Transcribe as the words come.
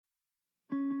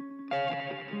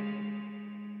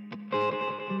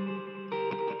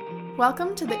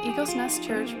Welcome to the Eagles Nest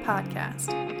Church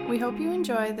podcast. We hope you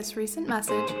enjoy this recent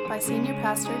message by Senior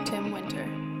Pastor Tim Winter.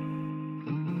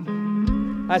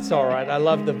 That's all right. I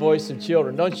love the voice of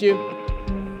children, don't you?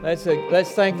 Let's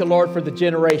thank the Lord for the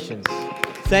generations.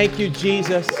 Thank you,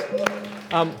 Jesus.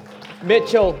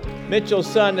 Mitchell's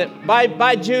son.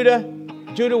 Bye, Judah.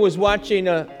 Judah was watching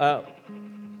a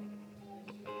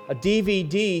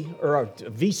DVD or a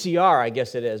VCR, I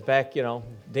guess it is, back,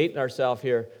 dating ourselves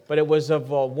here. But it was of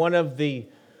one of the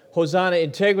Hosanna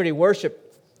Integrity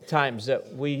worship times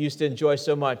that we used to enjoy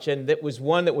so much. And it was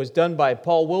one that was done by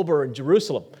Paul Wilbur in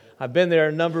Jerusalem. I've been there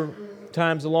a number of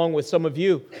times along with some of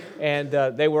you. And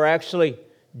they were actually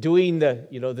doing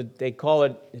they call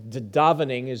it the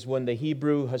davening, is when the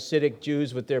Hebrew Hasidic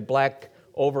Jews with their black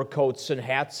overcoats and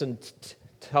hats and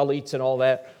tallits and all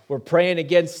that were praying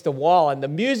against the wall. And the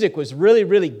music was really,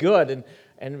 really good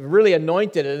and really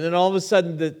anointed. And then all of a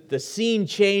sudden the scene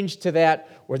changed to that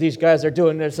where these guys are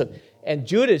doing this. And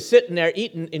Judah's sitting there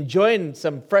enjoying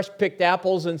some fresh picked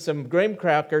apples and some graham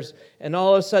crackers. And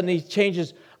all of a sudden he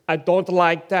changes, I don't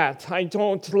like that. I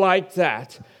don't like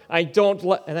that. I don't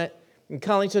like... And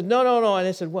Colleen said, no. And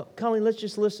I said, well, Colleen, let's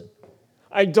just listen.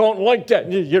 I don't like that,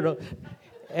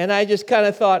 And I just kind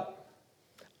of thought,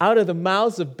 out of the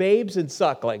mouths of babes and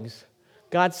sucklings,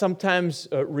 God sometimes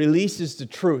releases the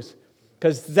truth.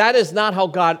 Because that is not how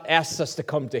God asks us to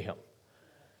come to Him.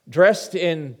 Dressed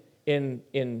in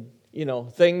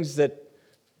things that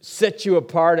set you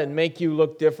apart and make you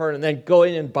look different, and then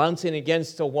going and bouncing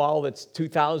against a wall that's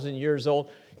 2,000 years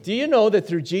old. Do you know that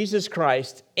through Jesus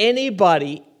Christ,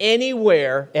 anybody,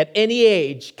 anywhere, at any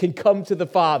age can come to the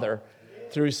Father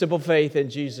through simple faith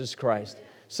in Jesus Christ?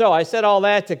 So I said all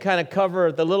that to kind of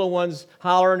cover the little ones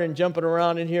hollering and jumping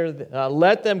around in here.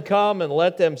 Let them come and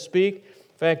let them speak.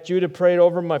 In fact, Judah prayed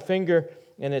over my finger,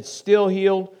 and it's still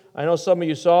healed. I know some of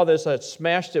you saw this. I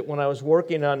smashed it when I was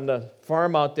working on the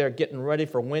farm out there getting ready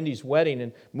for Wendy's wedding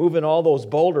and moving all those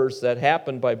boulders that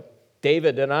happened by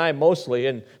David and I mostly,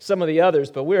 and some of the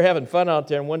others. But we were having fun out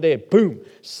there, and one day, boom,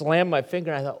 slammed my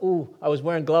finger. I thought, ooh, I was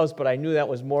wearing gloves, but I knew that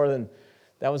was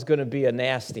going to be a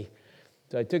nasty.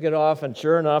 So I took it off, and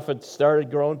sure enough, it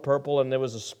started growing purple, and there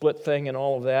was a split thing and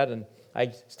all of that. And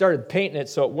I started painting it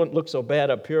so it wouldn't look so bad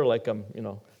up here like I'm,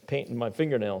 painting my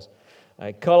fingernails.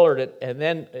 I colored it, and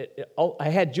then I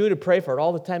had Judah pray for it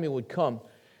all the time he would come.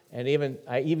 And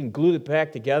I even glued it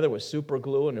back together with super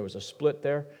glue, and there was a split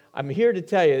there. I'm here to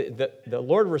tell you that the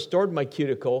Lord restored my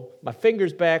cuticle, my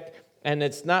finger's back, and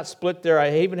it's not split there.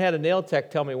 I even had a nail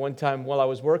tech tell me one time while I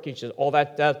was working, she said, oh,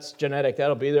 that's genetic,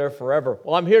 that'll be there forever.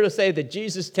 Well, I'm here to say that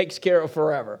Jesus takes care of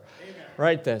forever. Amen.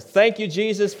 Right there. Thank you,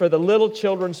 Jesus, for the little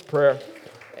children's prayer.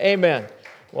 Amen.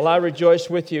 Well, I rejoice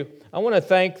with you. I want to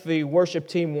thank the worship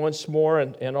team once more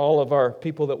and all of our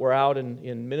people that were out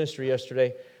in ministry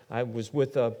yesterday. I was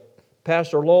with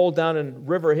Pastor Lowell down in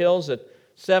River Hills at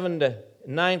 7 to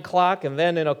 9 o'clock, and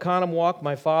then in Oconomowoc,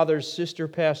 my father's sister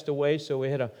passed away, so we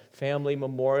had a family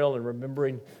memorial and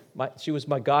remembering, she was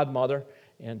my godmother,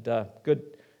 and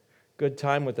good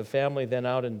time with the family, then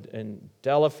out in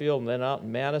Delafield, and then out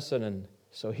in Madison, and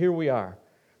so here we are.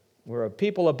 We're a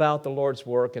people about the Lord's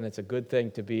work, and it's a good thing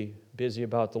to be busy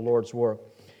about the Lord's work.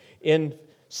 In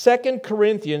 2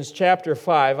 Corinthians chapter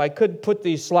 5, I could put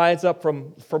these slides up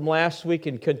from last week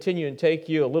and continue and take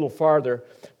you a little farther,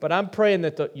 but I'm praying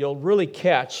that you'll really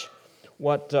catch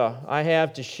what I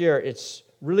have to share. It's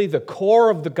really the core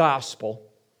of the gospel,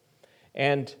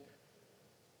 and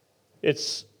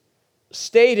it's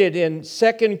stated in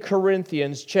 2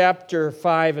 Corinthians chapter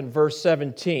 5 and verse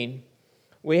 17.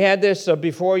 We had this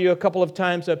before you a couple of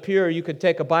times up here. You could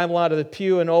take a Bible out of the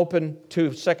pew and open to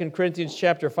 2 Corinthians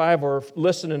chapter 5 or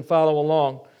listen and follow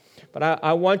along. But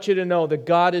I want you to know that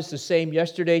God is the same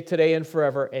yesterday, today, and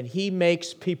forever, and He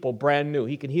makes people brand new.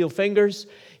 He can heal fingers,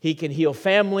 He can heal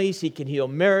families, He can heal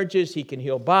marriages, He can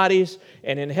heal bodies,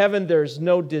 and in heaven there's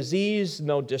no disease,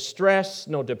 no distress,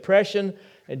 no depression,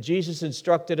 and Jesus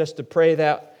instructed us to pray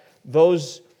that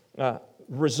those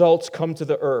results come to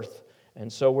the earth.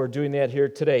 And so we're doing that here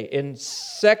today. In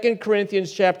 2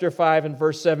 Corinthians chapter 5 and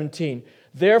verse 17,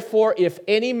 therefore, if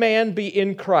any man be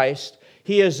in Christ,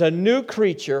 he is a new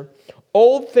creature.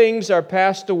 Old things are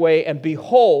passed away, and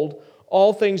behold,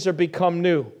 all things are become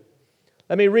new.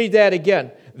 Let me read that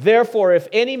again. Therefore, if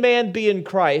any man be in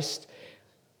Christ,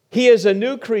 he is a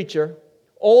new creature.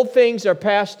 Old things are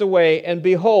passed away, and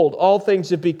behold, all things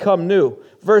have become new.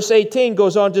 Verse 18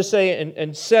 goes on to say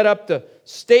and set up the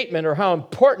statement or how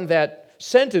important that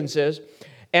sentence is.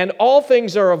 And all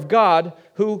things are of God,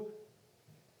 who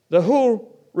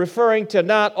referring to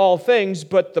not all things,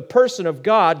 but the person of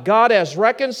God, God has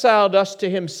reconciled us to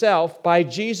himself by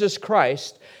Jesus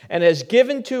Christ and has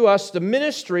given to us the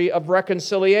ministry of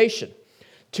reconciliation,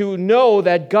 to know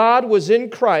that God was in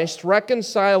Christ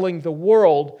reconciling the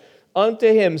world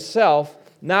unto himself,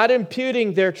 not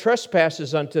imputing their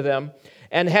trespasses unto them,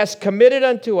 and has committed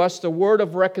unto us the word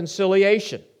of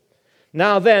reconciliation.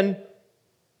 Now then,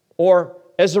 or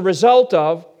as a result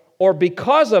of, or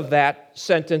because of that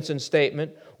sentence and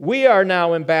statement, we are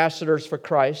now ambassadors for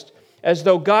Christ, as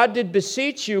though God did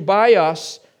beseech you by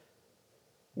us.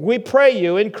 We pray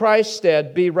you in Christ's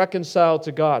stead be reconciled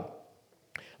to God.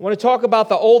 I want to talk about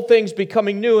the old things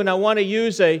becoming new, and I want to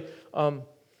use a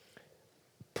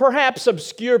perhaps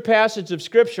obscure passage of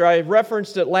Scripture. I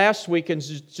referenced it last week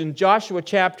in Joshua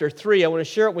chapter 3. I want to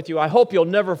share it with you. I hope you'll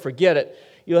never forget it.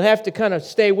 You'll have to kind of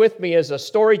stay with me as a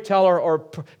storyteller, or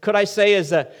could I say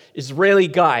as an Israeli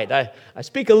guide. I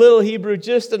speak a little Hebrew,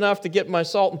 just enough to get my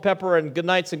salt and pepper and good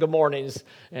nights and good mornings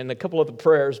and a couple of the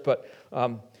prayers. But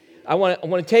I want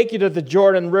to take you to the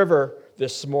Jordan River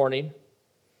this morning.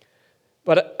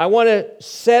 But I want to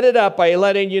set it up by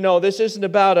letting you know this isn't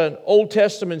about an Old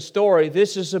Testament story.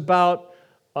 This is about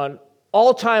an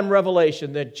all-time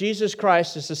revelation that Jesus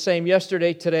Christ is the same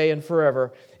yesterday, today, and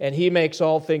forever, and he makes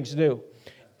all things new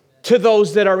to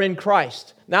those that are in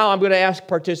Christ. Now I'm going to ask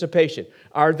participation.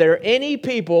 Are there any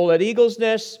people at Eagles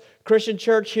Nest Christian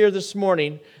Church here this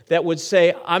morning that would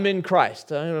say, I'm in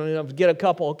Christ? I don't know, get a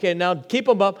couple. Okay, now keep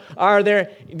them up. Are there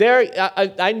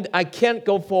I can't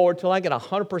go forward till I get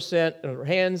 100%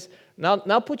 hands.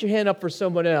 Now put your hand up for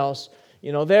someone else.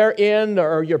 You know, they're in,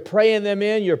 or you're praying them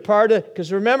in. You're part of,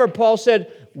 because remember, Paul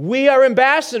said, we are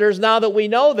ambassadors now that we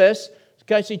know this.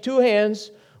 Can I see two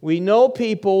hands? We know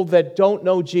people that don't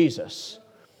know Jesus.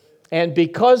 And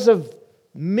because of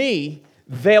me,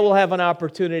 they will have an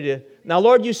opportunity to. Now,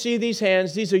 Lord, you see these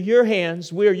hands. These are your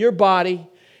hands. We are your body.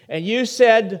 And you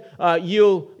said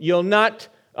you'll not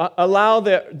allow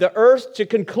the earth to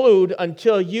conclude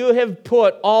until you have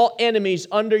put all enemies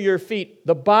under your feet.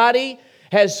 The body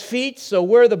has feet, so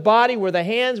we're the body, we're the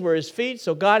hands, we're his feet.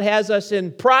 So God has us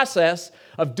in process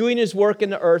of doing his work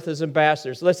in the earth as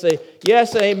ambassadors. Let's say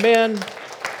yes, amen.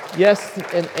 Yes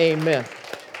and amen.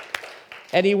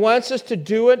 And he wants us to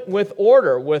do it with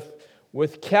order,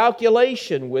 with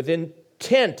calculation, with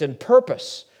intent and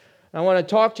purpose. I want to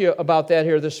talk to you about that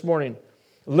here this morning.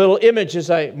 A little image as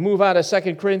I move out of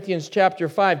 2 Corinthians chapter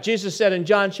 5. Jesus said in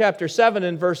John chapter 7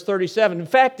 and verse 37, in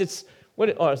fact, it's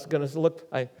going to look,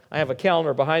 I have a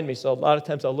calendar behind me, so a lot of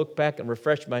times I'll look back and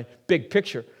refresh my big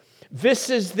picture. This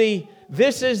is the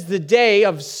day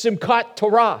of Simchat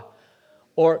Torah,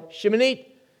 or Sheminit.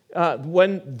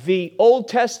 When the Old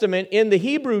Testament in the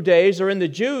Hebrew days, or in the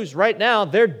Jews right now,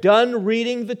 they're done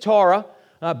reading the Torah.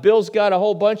 Bill's got a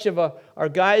whole bunch of our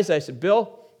guys. I said,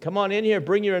 Bill, come on in here,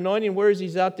 bring your anointing. Where is he?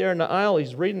 He's out there in the aisle.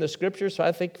 He's reading the Scriptures, so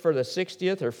I think for the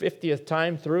 60th or 50th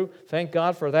time through. Thank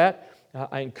God for that.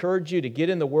 I encourage you to get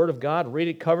in the Word of God, read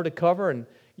it cover to cover, and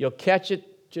you'll catch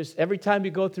it. Just every time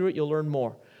you go through it, you'll learn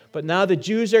more. But now the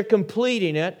Jews are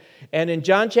completing it. And in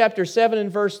John chapter 7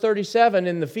 and verse 37,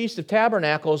 in the Feast of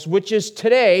Tabernacles, which is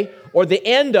today, or the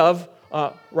end of,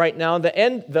 right now,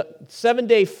 the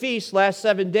 7-day feast, last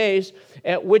 7 days,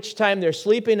 at which time they're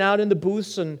sleeping out in the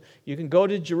booths, and you can go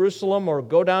to Jerusalem or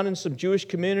go down in some Jewish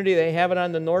community. They have it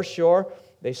on the North Shore.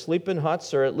 They sleep in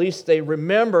huts, or at least they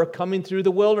remember coming through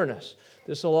the wilderness.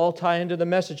 This will all tie into the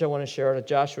message I want to share out of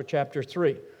Joshua chapter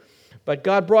 3. But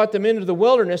God brought them into the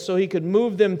wilderness so he could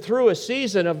move them through a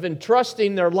season of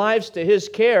entrusting their lives to his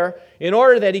care in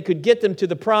order that he could get them to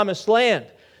the promised land.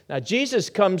 Now, Jesus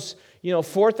comes,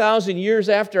 4,000 years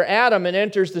after Adam and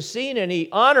enters the scene, and he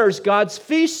honors God's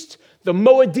feast. The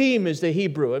Moedim is the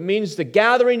Hebrew. It means the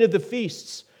gathering of the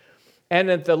feasts. And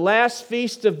at the last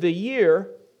feast of the year,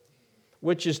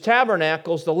 which is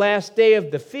Tabernacles, the last day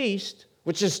of the feast,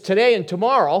 which is today and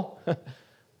tomorrow,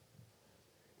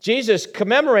 Jesus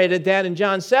commemorated that in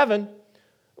John 7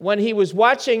 when he was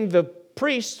watching the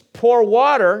priests pour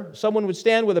water. Someone would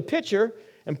stand with a pitcher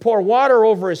and pour water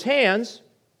over his hands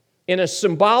in a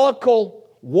symbolical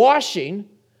washing,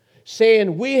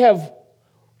 saying, we have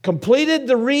completed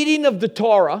the reading of the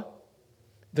Torah,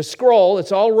 the scroll.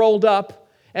 It's all rolled up.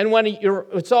 And when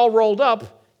it's all rolled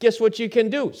up, guess what you can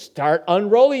do? Start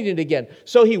unrolling it again.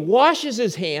 So he washes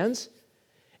his hands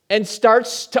and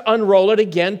starts to unroll it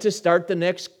again to start the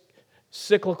next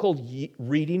cyclical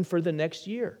reading for the next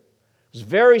year. It's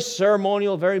very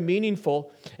ceremonial, very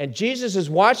meaningful. And Jesus is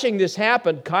watching this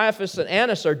happen. Caiaphas and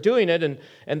Annas are doing it,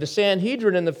 and the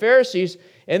Sanhedrin and the Pharisees.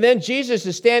 And then Jesus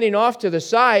is standing off to the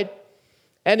side,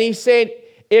 and he's saying,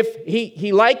 if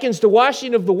he likens the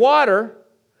washing of the water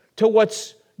to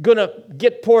what's going to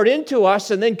get poured into us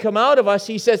and then come out of us.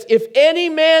 He says, if any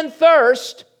man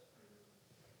thirst,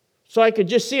 so I could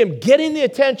just see him getting the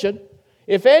attention.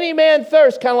 If any man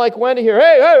thirst, kind of like Wendy here,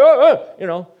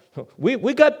 hey,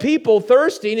 we got people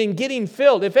thirsting and getting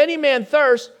filled. If any man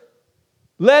thirst,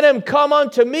 let him come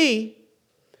unto me,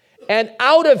 and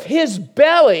out of his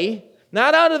belly,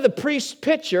 not out of the priest's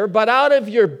pitcher, but out of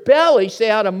your belly,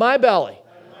 say out of my belly,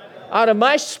 out of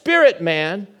my spirit,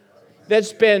 man,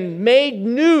 that's been made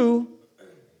new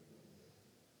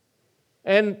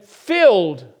and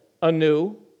filled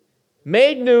anew.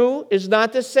 Made new is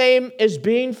not the same as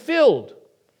being filled.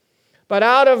 But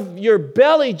out of your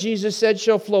belly, Jesus said,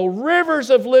 shall flow rivers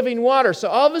of living water. So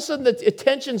all of a sudden, the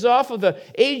attention's off of the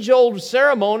age-old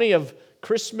ceremony of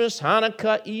Christmas,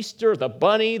 Hanukkah, Easter, the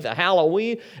bunny, the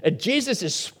Halloween. And Jesus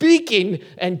is speaking,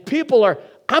 and people are,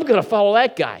 I'm going to follow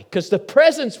that guy, because the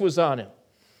presence was on him.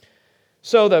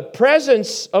 So the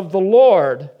presence of the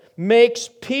Lord makes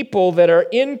people that are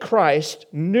in Christ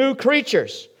new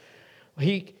creatures.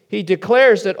 He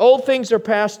declares that old things are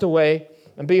passed away,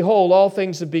 and behold, all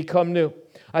things have become new.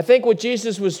 I think what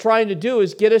Jesus was trying to do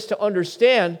is get us to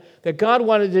understand that God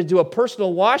wanted to do a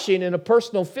personal washing and a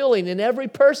personal filling in every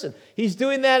person. He's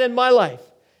doing that in my life.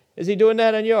 Is He doing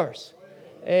that in yours?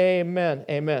 Amen.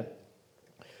 Amen.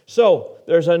 So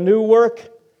there's a new work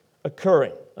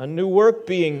occurring, a new work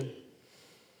being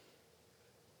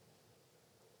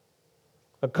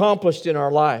accomplished in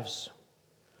our lives.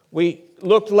 We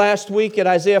looked last week at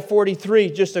Isaiah 43,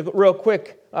 just real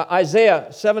quick. Isaiah,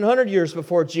 700 years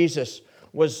before Jesus,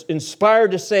 was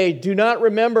inspired to say, do not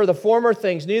remember the former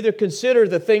things, neither consider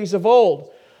the things of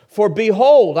old. For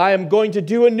behold, I am going to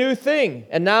do a new thing,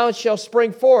 and now it shall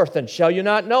spring forth, and shall you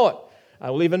not know it?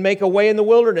 I will even make a way in the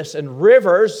wilderness, and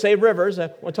rivers, say rivers, I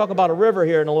want to talk about a river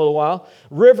here in a little while,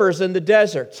 rivers in the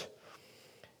desert.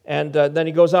 And then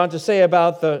he goes on to say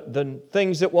about the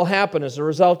things that will happen as a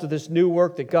result of this new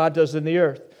work that God does in the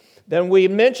earth. Then we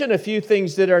mention a few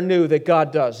things that are new that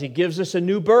God does. He gives us a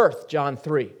new birth, John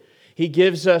 3. He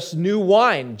gives us new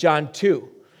wine, John 2.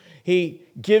 He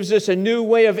gives us a new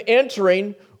way of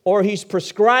entering, or He's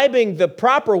prescribing the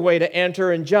proper way to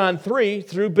enter in John 3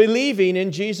 through believing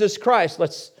in Jesus Christ.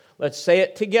 Let's say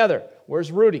it together.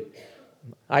 Where's Rudy?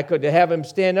 I could have him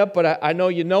stand up, but I know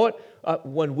you know it.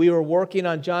 When we were working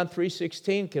on John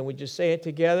 3:16, can we just say it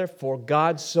together? For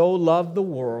God so loved the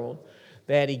world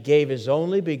that He gave His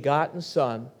only begotten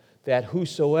Son, that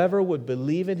whosoever would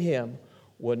believe in Him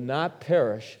would not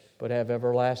perish, but have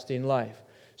everlasting life.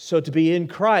 So to be in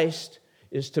Christ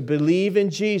is to believe in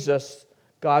Jesus,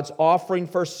 God's offering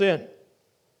for sin.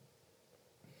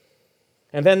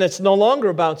 And then it's no longer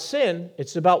about sin,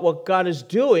 it's about what God is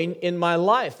doing in my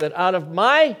life, that out of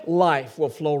my life will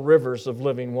flow rivers of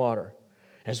living water.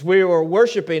 As we were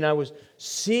worshiping, I was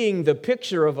seeing the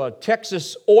picture of a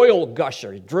Texas oil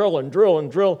gusher. Drill and drill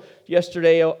and drill.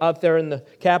 Yesterday out there in the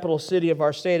capital city of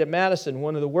our state at Madison,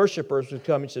 one of the worshipers would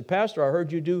come and said, Pastor, I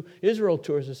heard you do Israel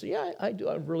tours. I said, yeah, I do.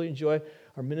 I really enjoy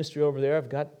our ministry over there. I've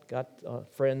got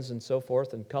friends and so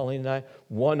forth. And Colleen and I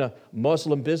won a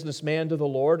Muslim businessman to the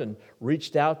Lord and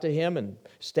reached out to him and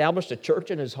established a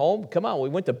church in his home. Come on, we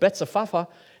went to Betsafafa,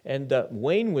 and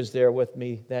Wayne was there with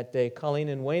me that day. Colleen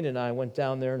and Wayne and I went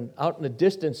down there, and out in the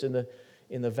distance in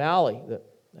the valley,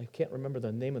 I can't remember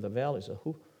the name of the valley. It's a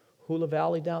Hula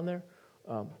Valley down there.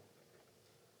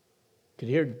 Could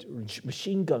hear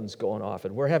machine guns going off,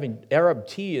 and we're having Arab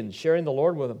tea and sharing the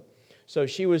Lord with them. So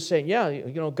she was saying, yeah,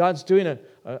 God's doing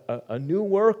a new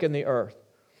work in the earth.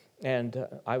 And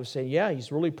I was saying, yeah,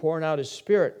 He's really pouring out His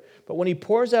Spirit. But when He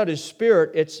pours out His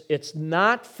Spirit, it's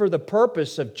not for the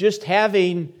purpose of just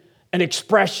having an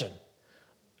expression,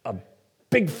 a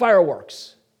big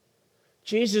fireworks.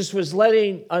 Jesus was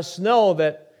letting us know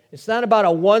that it's not about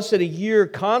a once-a-year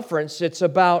conference. It's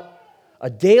about a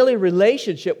daily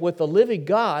relationship with the living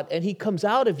God, and He comes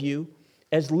out of you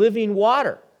as living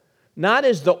water. Not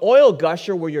as the oil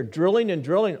gusher where you're drilling and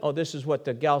drilling. Oh, this is what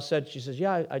the gal said. She says,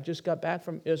 yeah, I just got back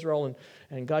from Israel,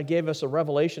 and God gave us a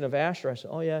revelation of Asher. I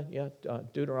said, oh, yeah,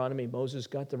 Deuteronomy, Moses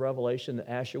got the revelation that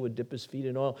Asher would dip his feet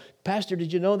in oil. Pastor,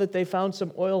 did you know that they found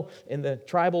some oil in the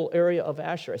tribal area of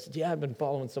Asher? I said, yeah, I've been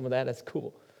following some of that. That's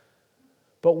cool.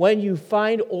 But when you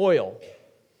find oil,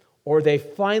 or they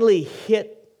finally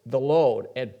hit the load,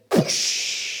 and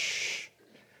whoosh,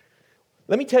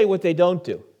 let me tell you what they don't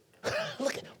do.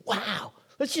 Wow,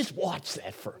 let's just watch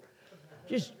that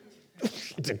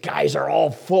the guys are all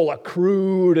full of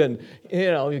crude, and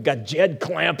you've got Jed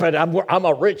Clampett. I'm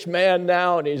a rich man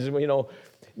now, and he's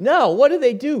No, what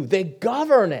do? They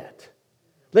govern it.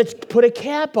 Let's put a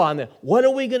cap on it. What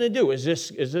are we going to do? Is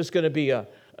this going to be a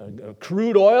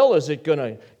crude oil? Is it going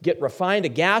to get refined to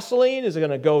gasoline? Is it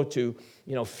going to go to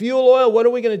fuel oil? What are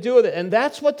we going to do with it? And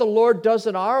that's what the Lord does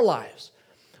in our lives.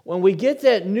 When we get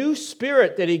that new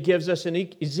spirit that He gives us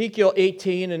in Ezekiel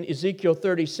 18 and Ezekiel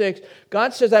 36,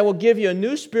 God says, I will give you a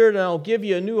new spirit and I will give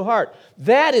you a new heart.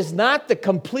 That is not the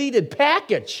completed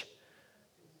package.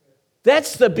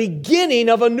 That's the beginning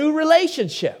of a new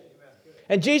relationship.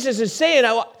 And Jesus is saying,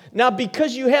 now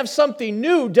because you have something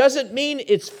new doesn't mean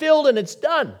it's filled and it's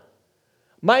done.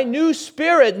 My new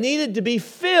spirit needed to be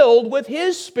filled with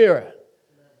His Spirit.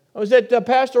 I was at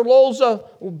Pastor Lowell's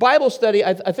Bible study.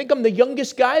 I think I'm the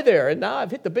youngest guy there, and now I've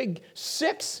hit the big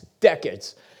 6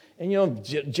 decades. And,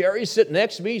 Jerry's sitting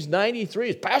next to me. He's 93.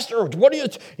 He's, Pastor, what are you...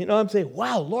 I'm saying,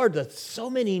 wow, Lord, there's so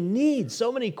many needs,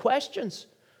 so many questions.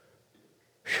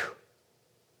 Whew.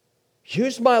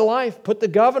 Use my life. Put the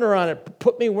governor on it.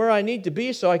 Put me where I need to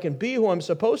be so I can be who I'm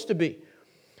supposed to be.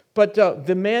 But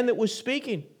the man that was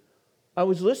speaking, I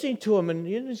was listening to him, and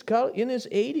in his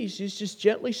 80s, he's just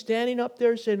gently standing up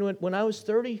there saying, when I was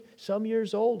 30-some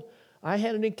years old, I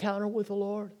had an encounter with the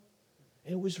Lord.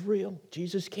 It was real.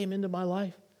 Jesus came into my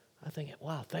life. I think,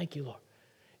 wow, thank you, Lord.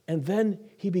 And then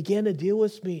He began to deal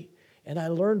with me, and I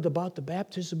learned about the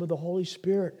baptism of the Holy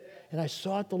Spirit, and I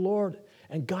sought the Lord,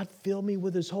 and God filled me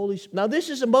with His Holy Spirit. Now, this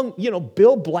is among,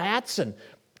 Bill Blatz and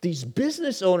these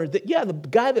business owners, the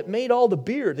guy that made all the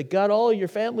beer, that got all your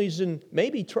families in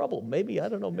maybe trouble. Maybe, I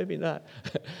don't know, maybe not.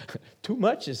 Too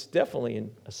much is definitely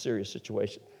in a serious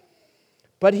situation.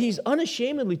 But he's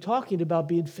unashamedly talking about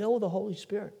being filled with the Holy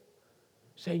Spirit.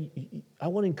 Say, I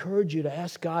want to encourage you to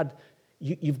ask God,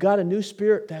 you've got a new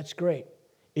spirit, that's great.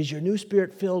 Is your new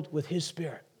spirit filled with His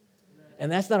Spirit?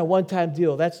 And that's not a one-time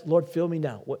deal. That's, Lord, fill me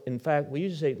now. In fact, we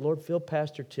usually say, Lord, fill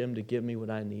Pastor Tim to give me what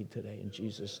I need today in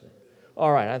Jesus' name.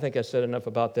 All right, I think I said enough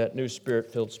about that new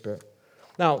spirit-filled spirit.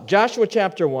 Now, Joshua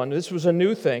chapter 1, this was a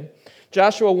new thing.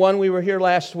 Joshua 1, we were here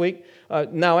last week.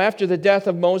 Now, after the death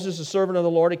of Moses, the servant of the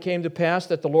Lord, it came to pass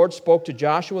that the Lord spoke to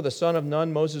Joshua, the son of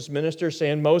Nun, Moses' minister,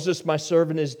 saying, Moses, my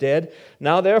servant, is dead.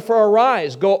 Now, therefore,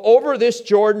 arise, go over this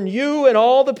Jordan, you and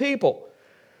all the people,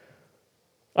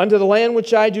 unto the land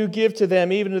which I do give to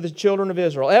them, even to the children of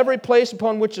Israel. Every place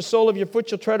upon which the sole of your foot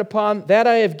shall tread upon, that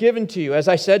I have given to you, as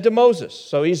I said to Moses.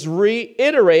 So he's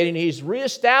reiterating, he's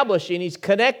reestablishing, he's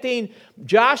connecting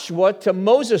Joshua to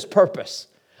Moses' purpose.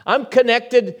 I'm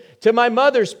connected to my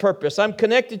mother's purpose. I'm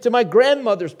connected to my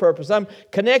grandmother's purpose. I'm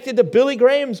connected to Billy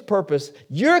Graham's purpose.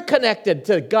 You're connected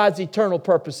to God's eternal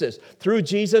purposes through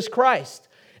Jesus Christ.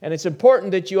 And it's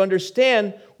important that you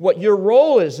understand what your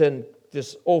role is in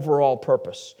this overall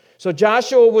purpose. So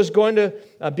Joshua was going to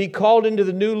be called into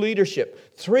the new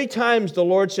leadership. 3 times the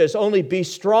Lord says, only be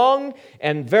strong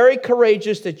and very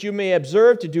courageous that you may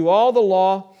observe to do all the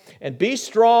law. And be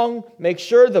strong, make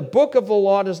sure the book of the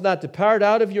law does not depart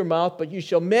out of your mouth, but you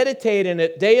shall meditate in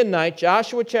it day and night.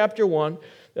 Joshua chapter 1,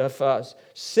 the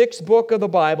 6th book of the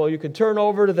Bible. You can turn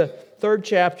over to the 3rd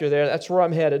chapter there. That's where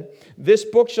I'm headed. This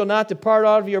book shall not depart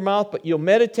out of your mouth, but you'll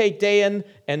meditate day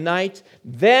and night.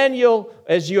 Then you'll,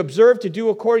 as you observe to do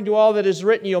according to all that is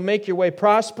written, you'll make your way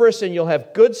prosperous and you'll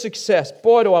have good success.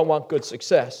 Boy, do I want good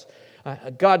success.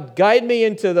 God, guide me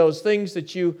into those things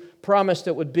that you promised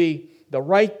that would be the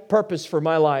right purpose for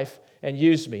my life, and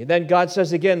use me. Then God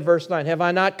says again, verse 9, have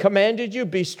I not commanded you?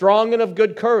 Be strong and of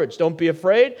good courage. Don't be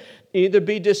afraid, neither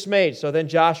be dismayed. So then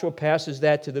Joshua passes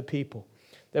that to the people.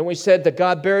 Then we said that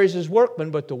God buries His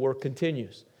workmen, but the work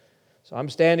continues. So I'm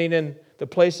standing in the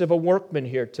place of a workman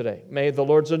here today. May the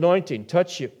Lord's anointing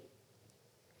touch you.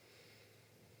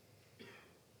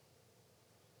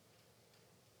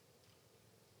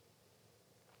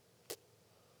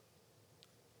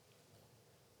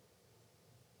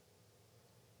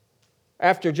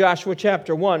 After Joshua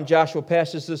chapter 1, Joshua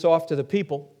passes this off to the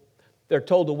people. They're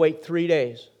told to wait 3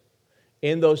 days.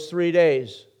 In those 3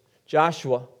 days,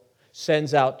 Joshua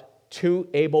sends out 2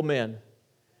 able men.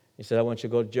 He said, I want you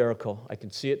to go to Jericho. I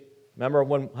can see it.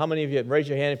 Remember how many of you, raise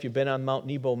your hand if you've been on Mount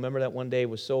Nebo. Remember that one day it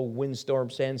was so windstorm,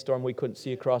 sandstorm, we couldn't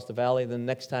see across the valley. Then the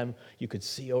next time you could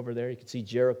see over there, you could see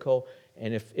Jericho.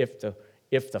 And if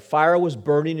the fire was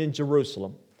burning in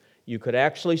Jerusalem, you could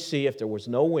actually see, if there was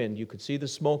no wind, you could see the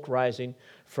smoke rising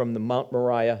from the Mount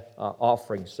Moriah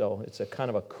offering. So it's a kind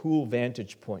of a cool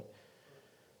vantage point.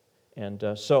 And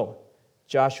so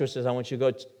Joshua says, I want you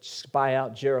to go spy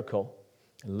out Jericho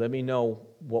and let me know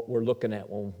what we're looking at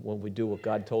when we do what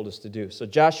God told us to do. So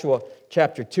Joshua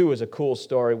chapter 2 is a cool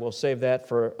story. We'll save that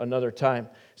for another time.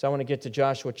 So I want to get to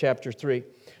Joshua chapter 3.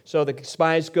 So the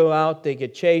spies go out, they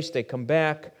get chased, they come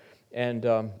back,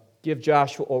 and give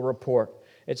Joshua a report.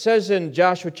 It says in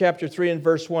Joshua chapter 3 and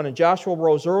verse 1, and Joshua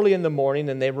rose early in the morning,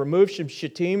 and they removed from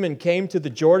Shittim and came to the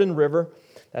Jordan River.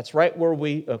 That's right where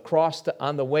we crossed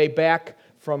on the way back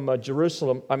from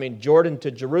Jordan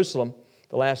to Jerusalem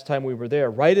the last time we were there.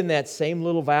 Right in that same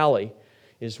little valley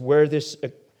is where this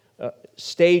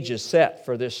stage is set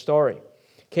for this story.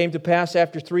 Came to pass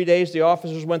after 3 days, the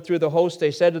officers went through the host.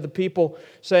 They said to the people,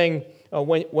 saying,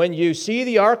 when you see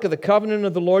the ark of the covenant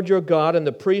of the Lord your God, and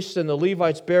the priests and the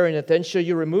Levites bearing it, then shall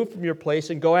you remove from your place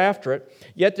and go after it.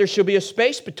 Yet there shall be a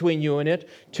space between you and it,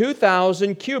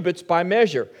 2,000 cubits by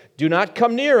measure. Do not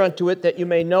come near unto it, that you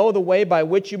may know the way by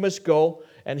which you must go.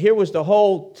 And here was the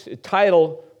whole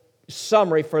title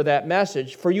summary for that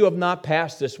message, for you have not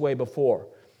passed this way before.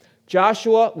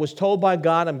 Joshua was told by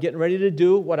God, I'm getting ready to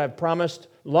do what I've promised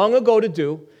long ago to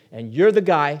do, and you're the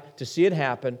guy to see it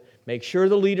happen. Make sure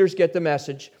the leaders get the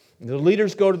message. The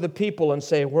leaders go to the people and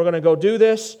say, we're going to go do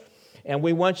this, and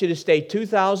we want you to stay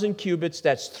 2,000 cubits.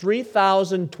 That's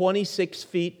 3,026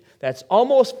 feet. That's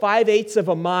almost 5/8 of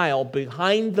a mile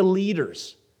behind the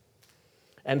leaders.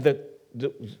 And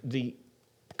the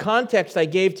context I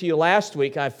gave to you last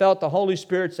week, I felt the Holy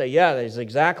Spirit say, yeah, that's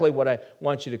exactly what I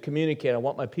want you to communicate. I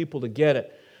want my people to get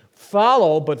it.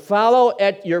 Follow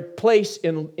at your place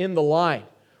in the line.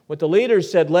 What the leaders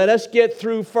said, let us get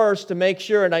through first to make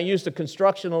sure, and I used a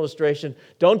construction illustration,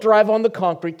 don't drive on the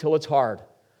concrete till it's hard.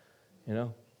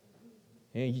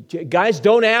 Guys,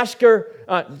 don't ask her,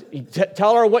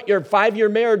 tell her what your 5-year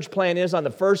marriage plan is on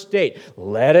the first date.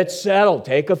 Let it settle.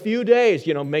 Take a few days.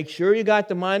 Make sure you got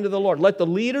the mind of the Lord. Let the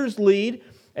leaders lead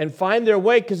and find their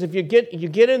way, because if you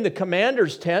get in the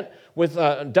commander's tent with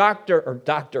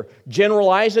General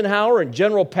Eisenhower and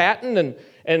General Patton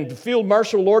and Field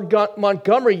Marshal Lord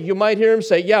Montgomery, you might hear him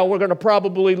say, yeah, we're going to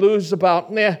probably lose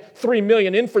about 3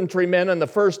 million infantrymen on the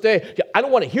first day. I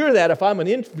don't want to hear that if I'm an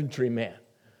infantryman.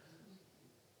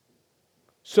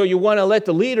 So you want to let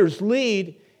the leaders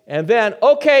lead, and then,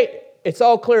 okay, it's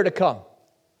all clear to come.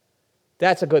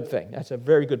 That's a good thing. That's a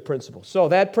very good principle. So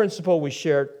that principle we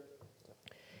shared,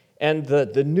 and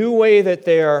the new way that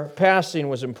they are passing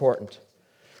was important.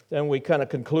 Then we kind of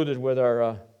concluded with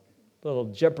our little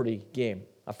Jeopardy game.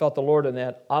 I felt the Lord in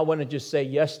that. I want to just say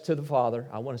yes to the Father.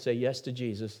 I want to say yes to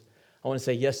Jesus. I want to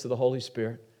say yes to the Holy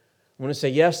Spirit. I want to say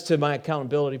yes to my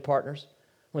accountability partners. I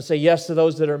want to say yes to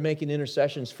those that are making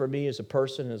intercessions for me as a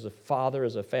person, as a father,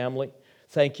 as a family.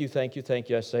 Thank you, thank you, thank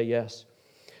you. I say yes.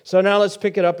 So now let's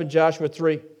pick it up in Joshua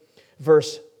 3,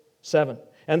 verse 7.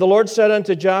 And the Lord said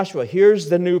unto Joshua, here's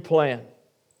the new plan.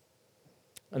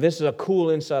 And this is a cool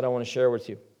insight I want to share with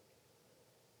you.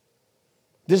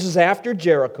 This is after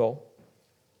Jericho.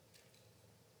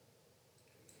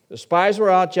 The spies were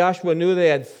out. Joshua knew they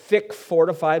had thick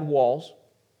fortified walls.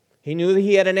 He knew that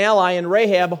he had an ally in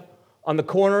Rahab on the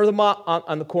corner of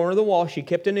the wall. She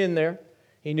kept it in there.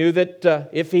 He knew that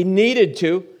if he needed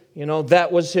to,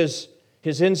 that was his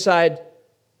inside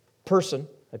person.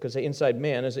 I could say inside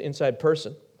man as an inside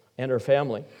person and her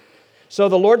family. So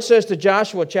the Lord says to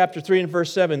Joshua, chapter 3 and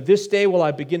verse 7, this day will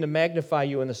I begin to magnify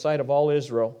you in the sight of all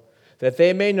Israel, that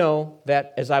they may know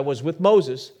that as I was with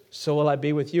Moses, so will I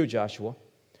be with you, Joshua.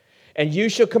 And you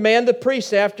shall command the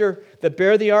priests after that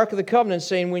bear the ark of the covenant,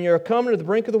 saying, when you are come to the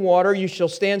brink of the water, you shall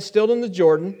stand still in the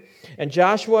Jordan. And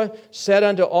Joshua said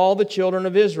unto all the children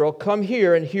of Israel, come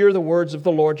here and hear the words of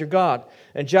the Lord your God.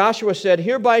 And Joshua said,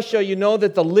 hereby shall you know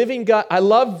that the living God... I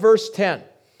love verse 10.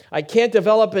 I can't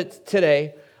develop it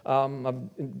today.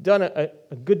 I've done a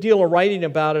good deal of writing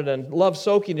about it and love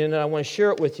soaking in it. I want to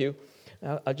share it with you.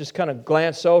 I'll just kind of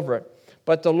glance over it.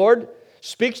 But the Lord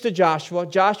speaks to Joshua.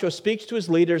 Joshua speaks to his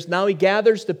leaders. Now he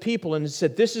gathers the people and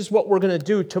said, this is what we're going to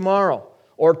do tomorrow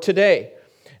or today.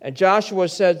 And Joshua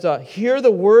says, hear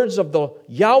the words of the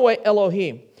Yahweh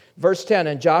Elohim. Verse 10,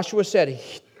 and Joshua said,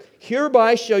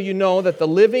 hereby shall you know that the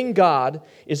living God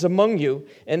is among you,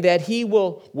 and that he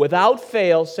will without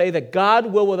fail, say that God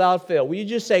will without fail. Will you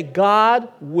just say, God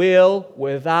will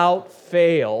without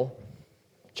fail?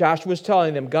 Joshua is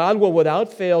telling them, God will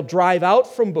without fail drive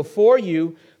out from before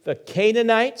you the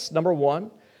Canaanites, number 1,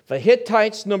 the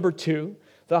Hittites, number 2,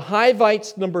 the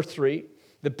Hivites, number 3,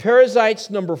 the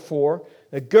Perizzites, number 4,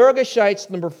 the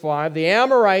Girgashites, number 5, the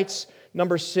Amorites,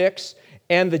 number 6,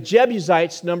 and the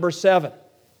Jebusites, number 7.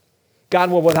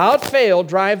 God will without fail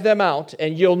drive them out,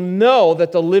 and you'll know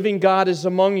that the living God is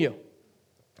among you.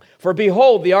 For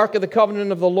behold, the ark of the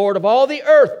covenant of the Lord of all the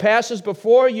earth passes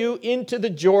before you into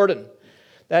the Jordan.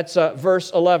 That's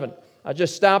verse 11. I'll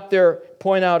just stop there,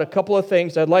 point out a couple of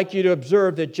things. I'd like you to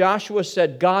observe that Joshua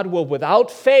said God will without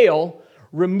fail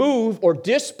remove or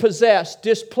displace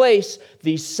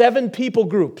these 7 people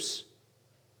groups.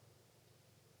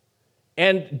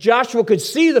 And Joshua could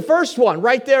see the first one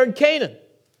right there in Canaan.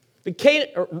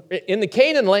 In the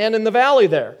Canaan land in the valley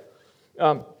there.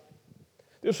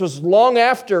 This was long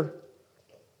after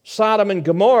Sodom and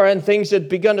Gomorrah, and things had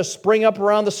begun to spring up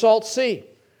around the Salt Sea.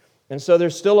 And so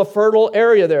there's still a fertile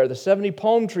area there. The 70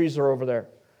 palm trees are over there.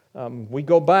 We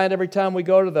go by it every time we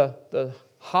go to the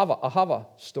Ahava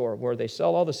store where they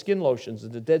sell all the skin lotions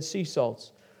and the Dead Sea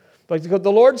salts. But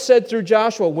the Lord said through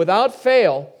Joshua, without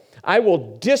fail, I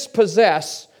will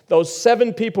dispossess those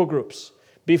 7 people groups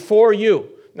before you.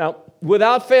 Now,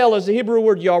 without fail is the Hebrew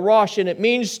word yarosh, and it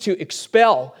means to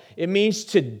expel. It means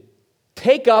to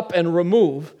take up and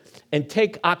remove and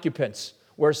take occupants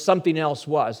where something else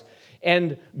was.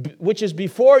 And which is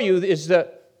before you is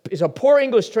a poor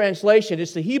English translation.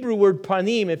 It's the Hebrew word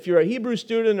panim. If you're a Hebrew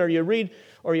student or you read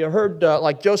or you heard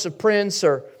like Joseph Prince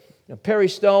or Perry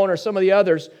Stone or some of the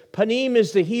others, panim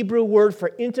is the Hebrew word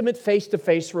for intimate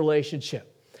face-to-face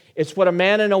relationship. It's what a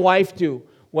man and a wife do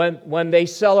when they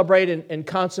celebrate and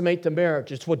consummate the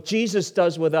marriage. It's what Jesus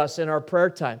does with us in our prayer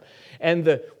time.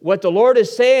 And what the Lord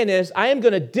is saying is, I am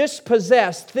going to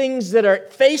dispossess things that are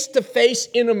face-to-face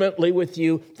intimately with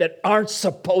you that aren't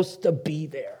supposed to be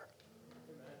there.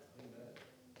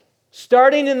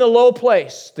 Starting in the low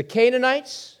place, the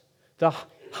Canaanites, the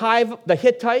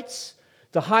Hittites,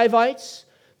 the Hivites,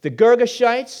 the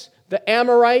Girgashites, the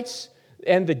Amorites,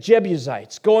 and the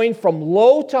Jebusites, going from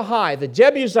low to high. The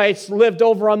Jebusites lived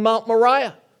over on Mount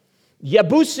Moriah.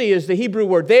 Yebusi is the Hebrew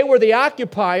word. They were the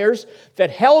occupiers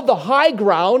that held the high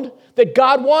ground that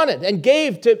God wanted and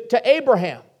gave to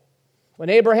Abraham. When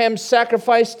Abraham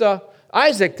sacrificed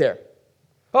Isaac there.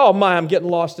 Oh my, I'm getting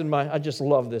lost in I just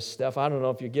love this stuff. I don't know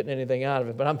if you're getting anything out of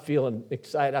it, but I'm feeling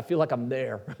excited. I feel like I'm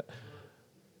there.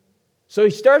 So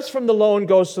he starts from the low and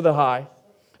goes to the high.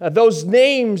 Those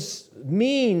names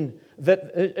mean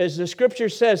that, as the scripture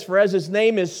says, for as his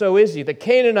name is, so is he. The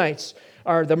Canaanites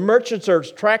are the merchants or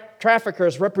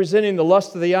traffickers representing the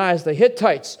lust of the eyes. The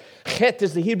Hittites, chet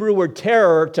is the Hebrew word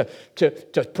terror,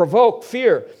 to provoke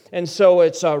fear. And so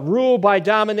it's rule by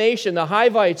domination. The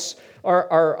Hivites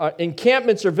are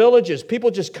encampments or villages,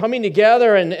 people just coming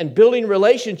together and building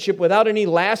relationship without any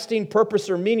lasting purpose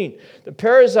or meaning. The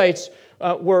Perizzites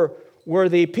were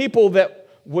the people that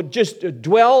would just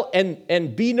dwell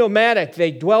and be nomadic.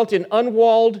 They dwelt in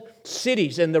unwalled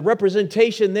cities, and the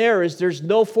representation there is there's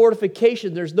no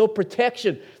fortification, there's no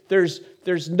protection, there's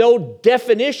no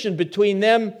definition between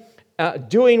them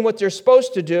doing what they're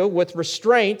supposed to do with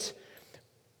restraint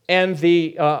and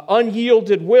the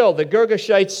unyielded will. The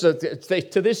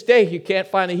Girgashites, to this day, you can't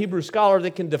find a Hebrew scholar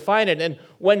that can define it. And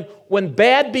when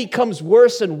bad becomes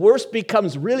worse and worse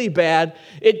becomes really bad,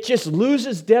 it just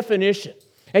loses definition.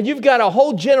 And you've got a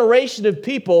whole generation of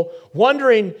people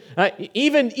wondering,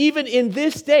 even in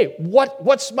this day,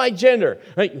 what's my gender?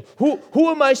 Who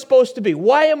am I supposed to be?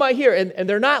 Why am I here? And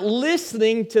they're not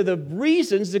listening to the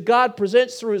reasons that God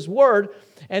presents through His Word,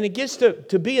 and it gets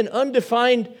to be an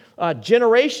undefined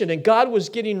generation, and God was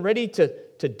getting ready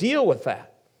to deal with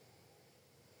that.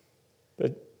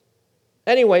 But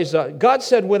anyways, God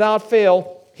said without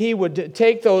fail, He would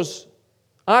take those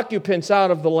occupants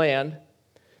out of the land.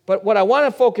 But what I want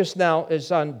to focus now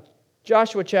is on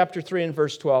Joshua chapter 3 and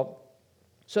verse 12.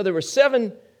 So there were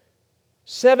seven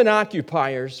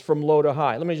occupiers from low to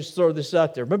high. Let me just throw this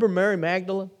out there. Remember Mary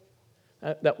Magdalene?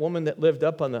 That woman that lived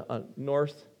up on the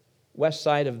northwest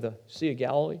side of the Sea of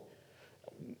Galilee?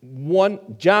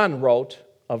 John wrote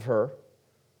of her.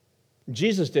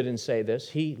 Jesus didn't say this.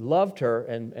 He loved her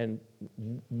and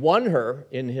won her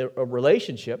in a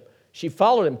relationship. She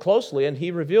followed him closely, and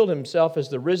he revealed himself as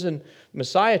the risen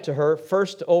Messiah to her,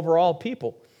 first over all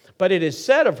people. But it is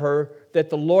said of her that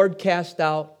the Lord cast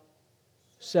out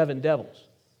 7 devils.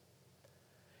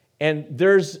 And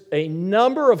there's a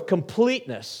number of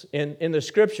completeness in the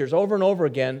Scriptures over and over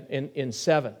again in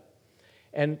 7.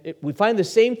 And we find the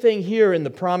same thing here in the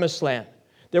Promised Land.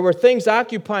 There were things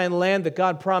occupying land that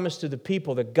God promised to the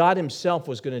people that God Himself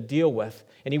was going to deal with,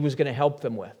 and He was going to help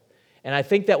them with. And I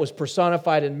think that was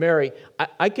personified in Mary.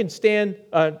 I can stand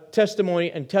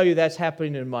testimony and tell you that's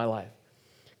happening in my life.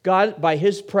 God, by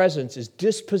His presence, is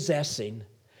dispossessing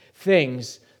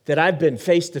things that I've been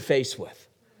face-to-face with,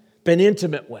 been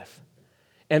intimate with,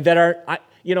 and that are,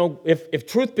 if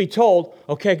truth be told,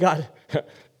 okay, God,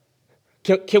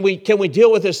 can we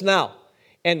deal with this now?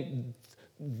 And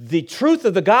the truth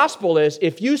of the gospel is,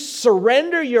 if you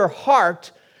surrender your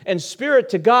heart and spirit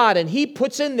to God, and He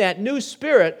puts in that new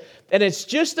spirit, and it's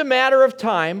just a matter of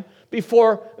time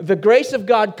before the grace of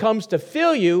God comes to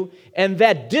fill you, and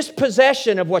that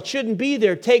dispossession of what shouldn't be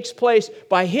there takes place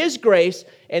by His grace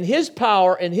and His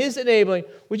power and His enabling.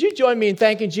 Would you join me in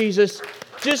thanking Jesus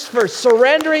just for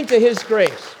surrendering to His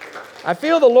grace? I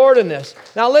feel the Lord in this.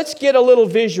 Now let's get a little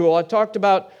visual. I talked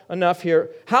about enough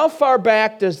here. How far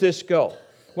back does this go?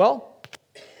 Well,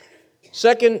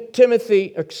 2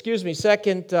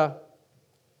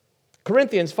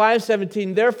 Corinthians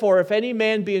 5:17, therefore, if any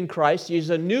man be in Christ, he is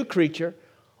a new creature.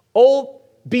 Oh,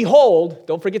 behold,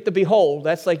 don't forget the behold,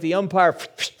 that's like the umpire.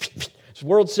 It's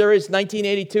World Series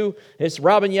 1982. It's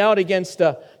Robin Yount against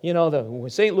the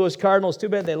St. Louis Cardinals. Too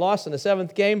bad they lost in the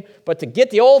 7th game. But to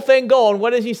get the old thing going, what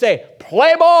does he say?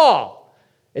 Play ball.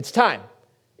 It's time.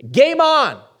 Game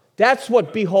on. That's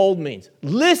what behold means.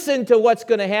 Listen to what's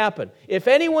going to happen. If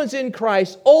anyone's in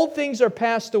Christ, old things are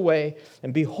passed away,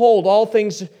 and behold, all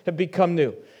things have become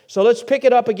new. So let's pick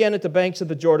it up again at the banks of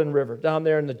the Jordan River, down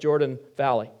there in the Jordan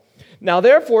Valley. Now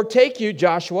therefore, take you,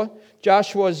 Joshua.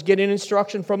 Joshua is getting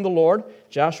instruction from the Lord.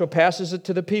 Joshua passes it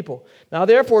to the people. Now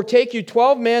therefore, take you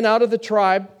 12 men out of the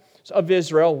tribe of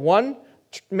Israel, one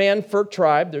man per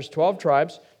tribe. There's 12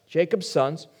 tribes, Jacob's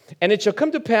sons. And it shall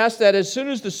come to pass that as soon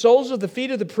as the soles of the feet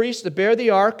of the priests that bear the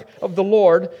ark of the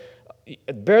Lord,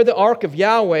 bear the ark of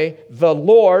Yahweh, the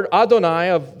Lord,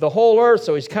 Adonai of the whole earth.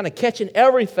 So he's kind of catching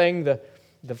everything, the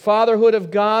fatherhood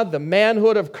of God, the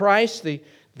manhood of Christ, the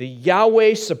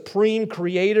Yahweh, supreme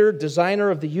creator,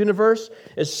 designer of the universe.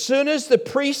 As soon as the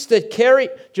priests that carry,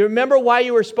 do you remember why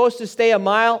you were supposed to stay a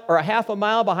mile or a half a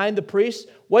mile behind the priests?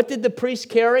 What did the priests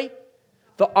carry?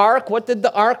 The ark. What did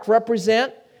the ark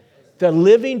represent? The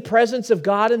living presence of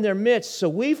God in their midst. So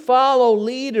we follow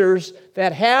leaders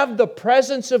that have the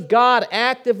presence of God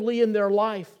actively in their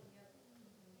life.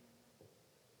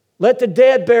 Let the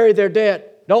dead bury their dead.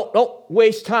 Don't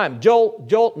waste time. Not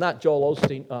Joel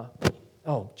Osteen.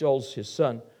 Joel's his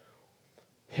son.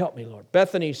 Help me, Lord.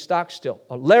 Bethany Stockstill.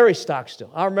 Larry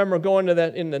Stockstill. I remember going to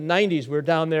that in the 90s. We were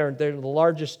down there, and they're the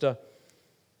largest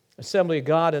Assembly of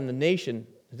God in the nation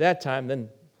at that time. Then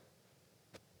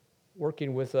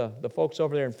working with the folks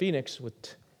over there in Phoenix with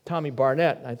Tommy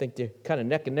Barnett. I think they're kind of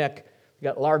neck and neck. They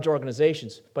got large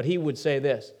organizations. But he would say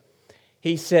this.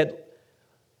 He said,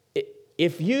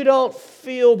 if you don't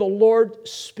feel the Lord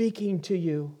speaking to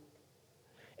you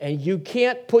and you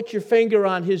can't put your finger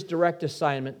on His direct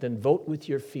assignment, then vote with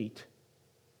your feet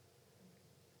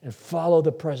and follow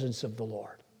the presence of the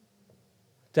Lord.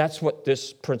 That's what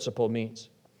this principle means.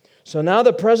 So now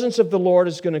the presence of the Lord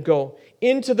is going to go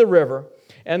into the river.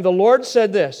 And the Lord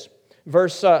said this,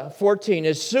 verse 14,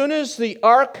 as soon as the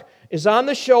ark is on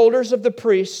the shoulders of the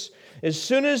priests, as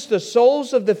soon as the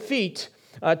soles of the feet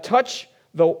touch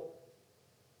the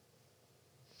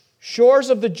shores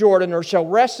of the Jordan, or shall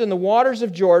rest in the waters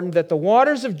of Jordan, that the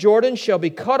waters of Jordan shall be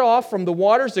cut off from the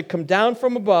waters that come down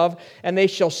from above, and they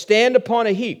shall stand upon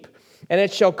a heap. And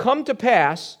it shall come to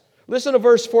pass, listen to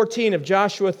verse 14 of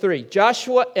Joshua 3.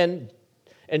 Joshua and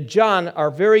John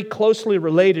are very closely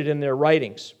related in their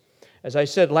writings. As I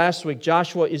said last week,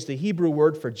 Joshua is the Hebrew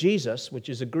word for Jesus, which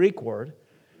is a Greek word.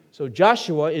 So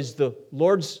Joshua is the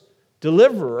Lord's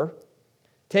deliverer,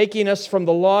 taking us from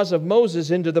the laws of Moses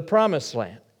into the promised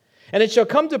land. And it shall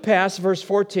come to pass, verse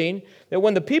 14, that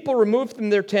when the people removed from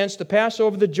their tents to pass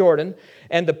over the Jordan,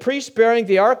 and the priests bearing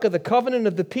the ark of the covenant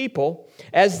of the people,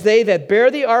 as they that bear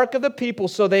the ark of the people,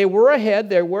 so they were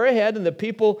ahead, and the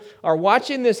people are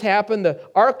watching this happen. The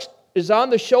ark is on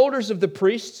the shoulders of the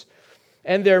priests,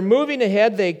 and they're moving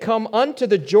ahead. They come unto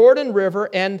the Jordan River,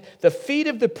 and the feet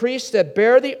of the priests that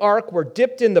bear the ark were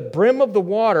dipped in the brim of the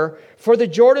water, for the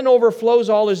Jordan overflows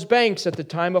all his banks at the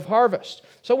time of harvest.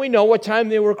 So we know what time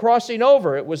they were crossing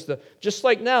over. It was just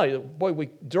like now. Boy, we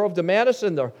drove to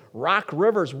Madison, the Rock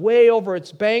River's way over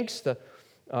its banks, the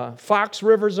Fox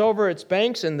River's over its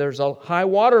banks, and there's a high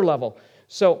water level.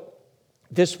 So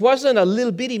this wasn't a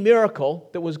little bitty miracle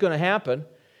that was going to happen.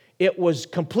 It was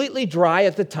completely dry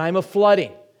at the time of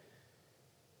flooding.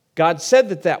 God said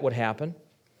that would happen.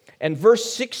 And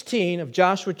verse 16 of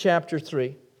Joshua chapter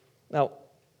 3. Now,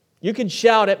 you can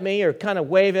shout at me or kind of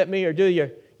wave at me or do your,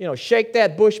 shake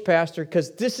that bush, Pastor, because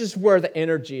this is where the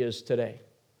energy is today.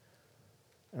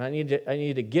 And I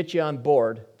need to get you on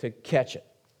board to catch it.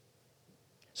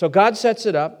 So God sets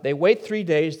it up. They wait 3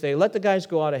 days. They let the guys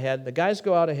go out ahead. The guys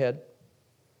go out ahead,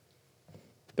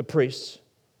 the priests.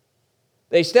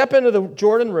 They step into the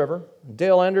Jordan River.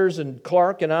 Dale Enders and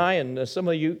Clark and I and some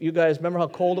of you guys remember how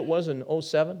cold it was in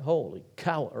 2007? Holy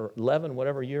cow, or 11,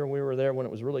 whatever year we were there when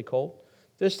it was really cold.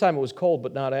 This time it was cold,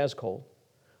 but not as cold.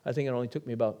 I think it only took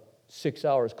me about 6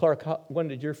 hours. Clark, when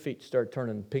did your feet start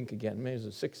turning pink again? Maybe it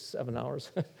was 6, 7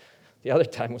 hours. The other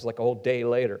time was like a whole day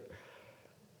later.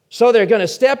 So they're going to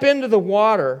step into the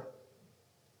water.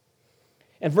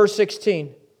 And verse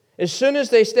 16, as soon as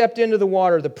they stepped into the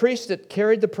water, the priest that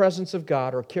carried the presence of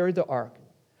God, or carried the ark,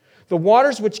 the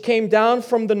waters which came down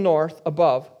from the north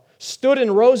above stood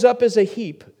and rose up as a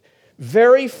heap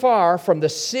very far from the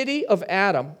city of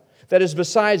Adam that is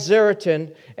beside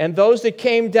Zaretan, and those that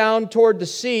came down toward the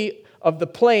sea of the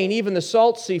plain, even the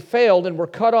salt sea, failed and were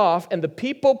cut off, and the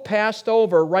people passed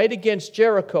over right against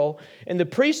Jericho. And the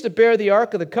priest that bare the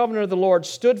ark of the covenant of the Lord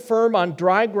stood firm on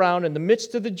dry ground in the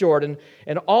midst of the Jordan,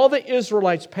 and all the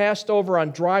Israelites passed over on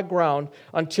dry ground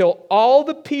until all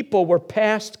the people were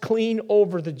passed clean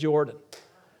over the Jordan.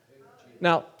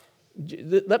 Now,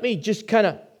 let me just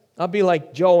I'll be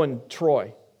like Joe and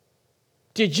Troy.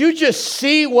 Did you just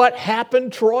see what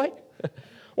happened, Troy?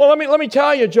 Well, let me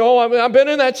tell you, Joe, I've been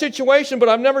in that situation, but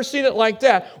I've never seen it like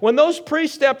that. When those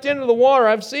priests stepped into the water,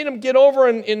 I've seen them get over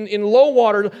in low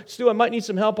water. Stu, I might need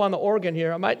some help on the organ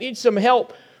here. I might need some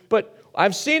help. But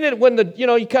I've seen it when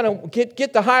you kind of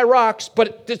get the high rocks,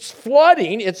 but it's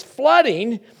flooding.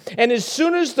 And as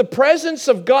soon as the presence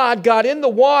of God got in the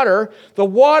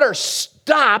water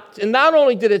stopped. And not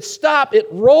only did it stop, it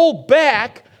rolled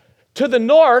back to the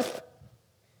north,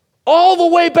 all the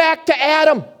way back to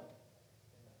Adam.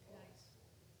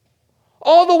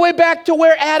 All the way back to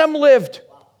where Adam lived.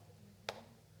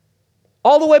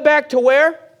 All the way back to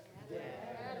where?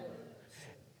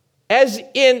 As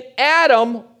in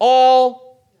Adam,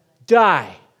 all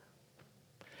die.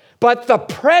 But the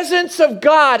presence of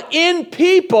God in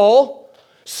people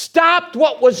stopped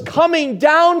what was coming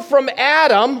down from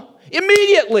Adam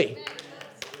immediately.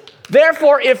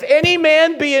 Therefore, if any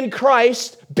man be in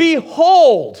Christ,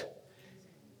 behold,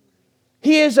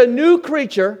 he is a new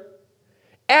creature.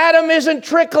 Adam isn't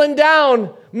trickling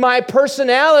down my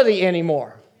personality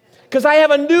anymore because I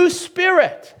have a new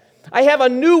spirit. I have a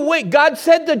new way. God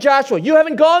said to Joshua, you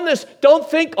haven't gone this. Don't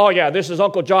think, oh yeah, this is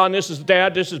Uncle John, this is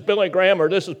Dad, this is Billy Graham, or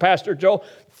this is Pastor Joe.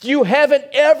 You haven't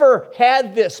ever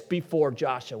had this before,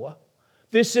 Joshua.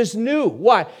 This is new.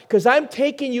 Why? Because I'm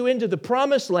taking you into the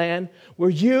promised land where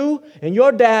you and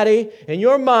your daddy and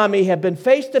your mommy have been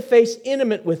face-to-face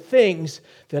intimate with things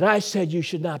that I said you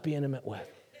should not be intimate with.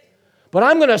 But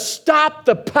I'm going to stop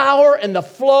the power and the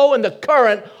flow and the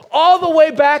current all the way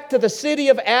back to the city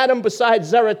of Adam beside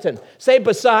Zaretan. Say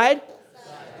beside.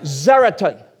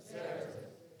 Zaretan.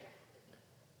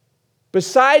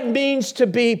 Beside means to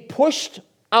be pushed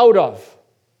out of.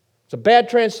 It's a bad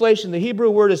translation. The Hebrew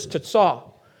word is tetzah.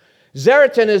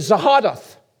 Zaretan is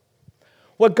Zahadath.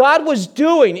 What God was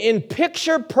doing in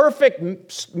picture-perfect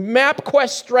MapQuest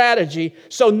strategy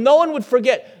so no one would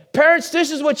forget. Parents,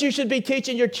 this is what you should be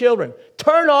teaching your children.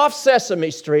 Turn off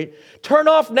Sesame Street. Turn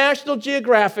off National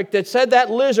Geographic that said that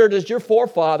lizard is your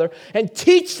forefather, and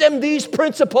teach them these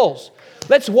principles.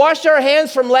 Let's wash our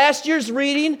hands from last year's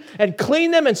reading and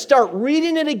clean them and start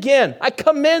reading it again. I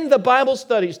commend the Bible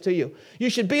studies to you. You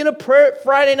should be in a prayer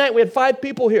Friday night. We had 5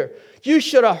 people here. You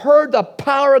should have heard the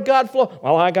power of God flow.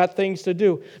 Well, I got things to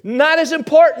do. Not as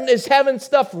important as having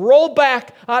stuff roll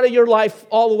back out of your life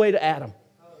all the way to Adam.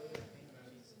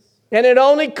 And it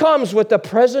only comes with the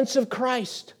presence of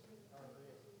Christ.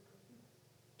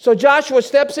 So Joshua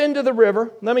steps into the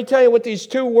river. Let me tell you what these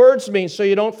 2 words mean so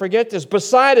you don't forget this.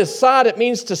 Beside is sod. It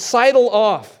means to sidle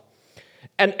off.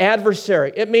 An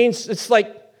adversary. It means, it's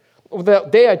like the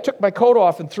day I took my coat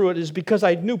off and threw it is because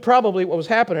I knew probably what was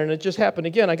happening, and it just happened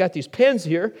again. I got these pins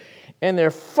here, and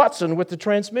they're futzing with the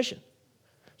transmission.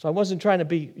 So I wasn't trying to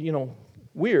be,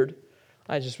 weird.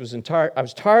 I just was tired. I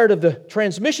was tired of the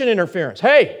transmission interference.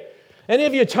 Hey! Any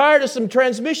of you tired of some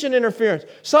transmission interference?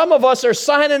 Some of us are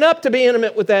signing up to be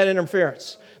intimate with that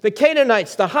interference. The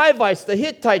Canaanites, the Hivites, the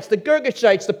Hittites, the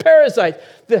Girgashites, the Perizzites,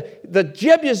 the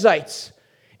Jebusites.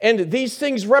 And these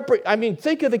things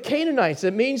think of the Canaanites.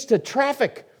 It means to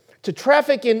traffic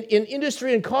in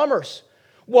industry and commerce.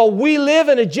 Well, we live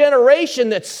in a generation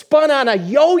that's spun on a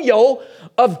yo-yo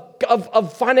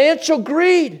of financial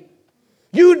greed.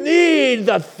 You need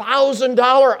the $1,000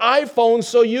 iPhone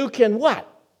so you can what?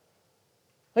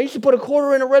 I used to put a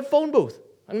quarter in a red phone booth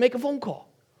and make a phone call.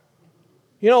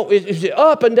 It's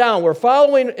up and down. We're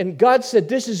following, and God said,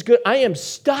 this is good. I am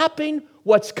stopping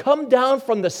what's come down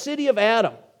from the city of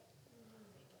Adam.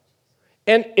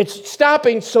 And it's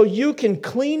stopping so you can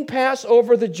clean pass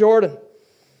over the Jordan.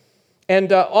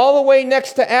 And all the way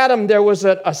next to Adam, there was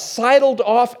a sidled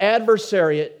off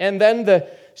adversary. And then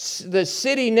the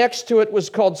city next to it was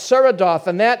called Saradoth,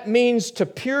 and that means to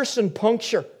pierce and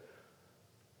puncture.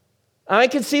 I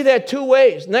can see that 2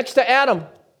 ways. Next to Adam,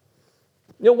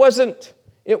 it wasn't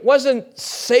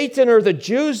Satan or the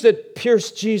Jews that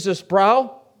pierced Jesus'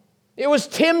 brow. It was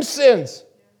Tim's sins.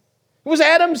 It was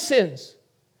Adam's sins.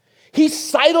 He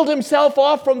sidled himself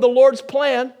off from the Lord's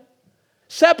plan,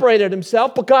 separated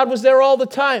himself, but God was there all the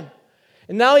time.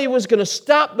 And now he was going to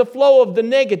stop the flow of the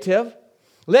negative,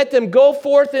 let them go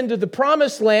forth into the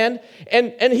promised land.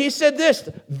 And he said this,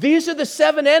 these are the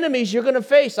 7 enemies you're going to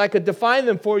face. I could define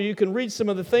them for you. You can read some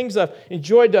of the things I've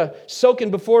enjoyed soaking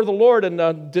before the Lord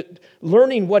and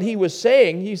learning what he was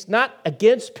saying. He's not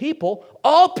against people.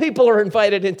 All people are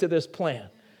invited into this plan.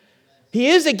 He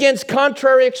is against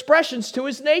contrary expressions to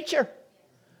his nature.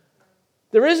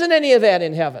 There isn't any of that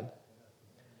in heaven.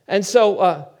 And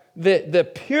so the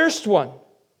pierced one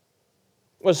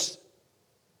was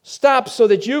stopped so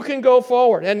that you can go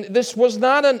forward. And this was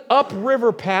not an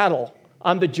upriver paddle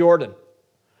on the Jordan,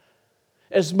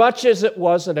 as much as it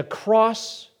was an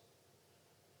across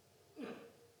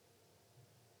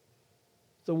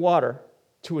the water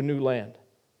to a new land.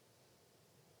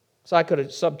 So I could have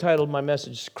subtitled my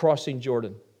message, Crossing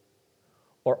Jordan,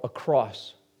 or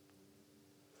Across.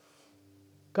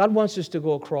 God wants us to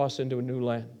go across into a new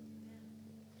land.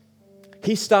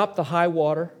 He stopped the high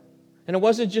water, and it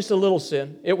wasn't just a little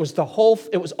sin. It was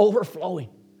it was overflowing.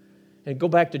 And go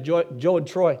back to Joe and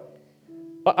Troy.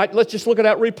 Let's just look at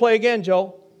that replay again,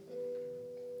 Joe.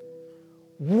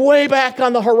 Way back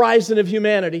on the horizon of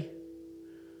humanity,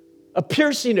 a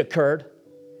piercing occurred.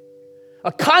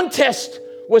 A contest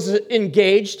was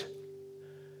engaged,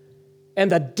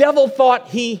 and the devil thought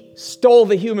he stole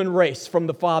the human race from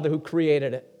the Father who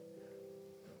created it.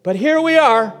 But here we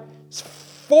are,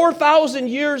 4,000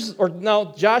 years, or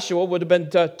now Joshua would have been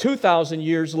 2,000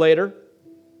 years later.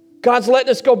 God's letting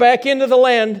us go back into the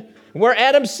land where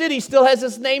Adam's city still has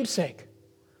its namesake.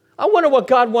 I wonder what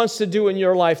God wants to do in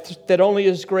your life that only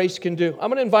His grace can do. I'm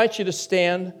going to invite you to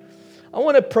stand. I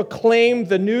want to proclaim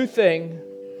the new thing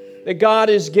that God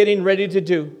is getting ready to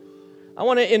do. I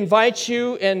want to invite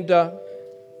you and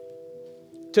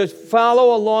to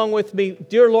follow along with me.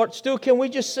 Dear Lord, Stu, can we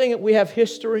just sing it? We have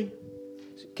history.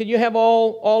 Can you have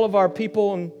all of our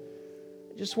people? And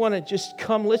I just want to just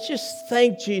come. Let's just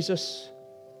thank Jesus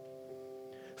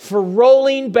for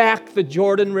rolling back the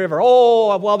Jordan River.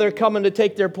 Oh, while they're coming to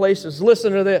take their places,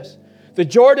 listen to this. The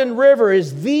Jordan River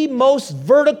is the most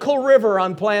vertical river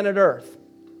on planet Earth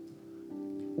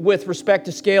with respect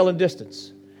to scale and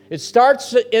distance. It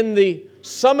starts in the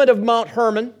summit of Mount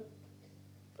Hermon,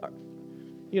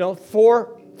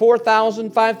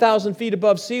 4,000, 5,000 feet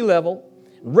above sea level.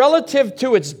 Relative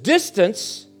to its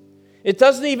distance, it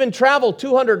doesn't even travel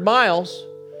 200 miles,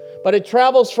 but it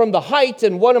travels from the height,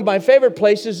 and one of my favorite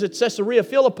places is Caesarea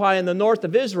Philippi in the north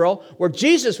of Israel, where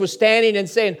Jesus was standing and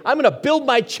saying, I'm going to build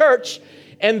my church,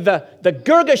 and the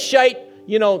Girgashite,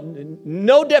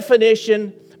 no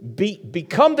definition,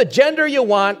 become the gender you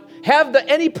want, have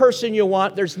any person you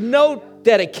want. There's no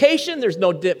dedication, there's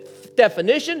no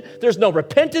definition, there's no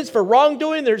repentance for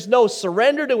wrongdoing, there's no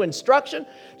surrender to instruction.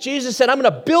 Jesus said, I'm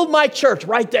going to build my church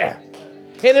right there.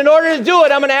 And in order to do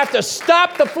it, I'm going to have to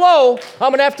stop the flow. I'm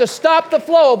going to have to stop the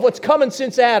flow of what's coming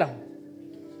since Adam.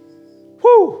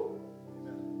 Whew.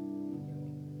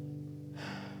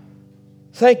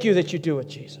 Thank you that you do it,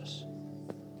 Jesus.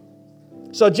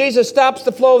 So Jesus stops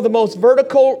the flow of the most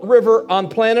vertical river on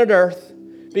planet Earth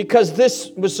because this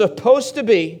was supposed to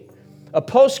be a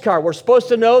postcard. We're supposed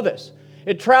to know this.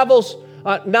 It travels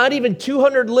not even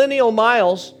 200 lineal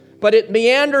miles, but it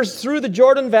meanders through the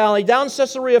Jordan Valley, down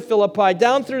Caesarea Philippi,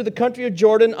 down through the country of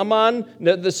Jordan, Amman,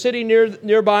 the city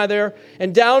nearby there,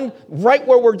 and down right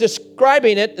where we're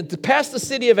describing it, past the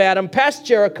city of Adam, past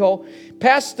Jericho,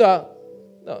 past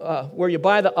where you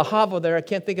buy the Ahava there, I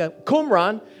can't think of,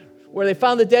 Qumran, where they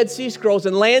found the Dead Sea Scrolls,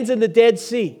 and lands in the Dead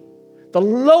Sea, the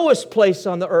lowest place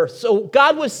on the earth. So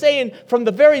God was saying, from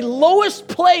the very lowest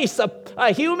place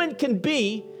a human can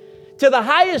be to the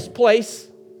highest place,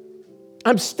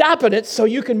 I'm stopping it so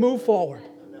you can move forward.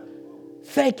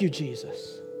 Thank you,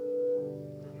 Jesus.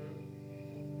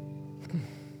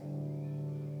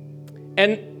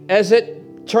 And as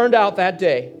it turned out that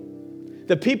day,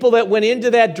 the people that went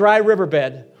into that dry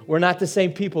riverbed were not the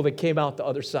same people that came out the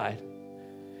other side.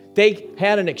 They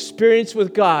had an experience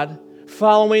with God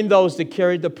following those that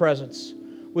carried the presence.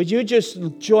 Would you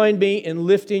just join me in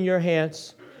lifting your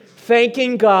hands,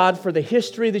 thanking God for the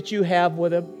history that you have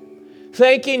with Him,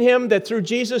 thanking Him that through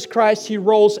Jesus Christ He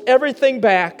rolls everything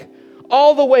back,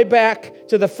 all the way back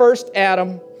to the first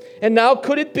Adam. And now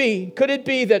could it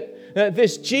be that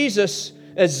this Jesus,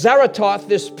 Zaratoth,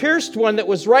 this pierced one that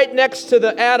was right next to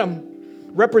the Adam,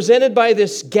 represented by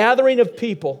this gathering of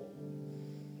people,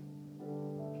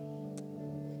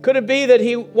 could it be that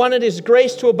He wanted His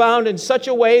grace to abound in such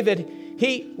a way that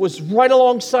He was right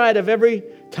alongside of every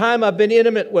time I've been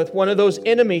intimate with one of those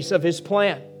enemies of His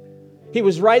plan? He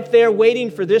was right there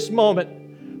waiting for this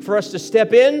moment for us to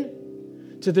step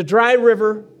in to the dry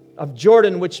river of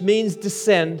Jordan, which means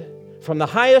descend from the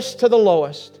highest to the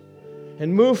lowest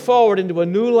and move forward into a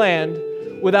new land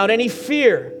without any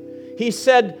fear. He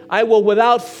said, I will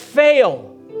without fail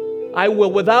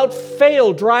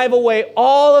drive away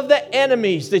all of the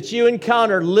enemies that you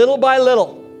encounter little by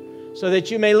little, so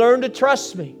that you may learn to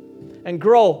trust me and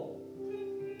grow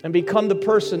and become the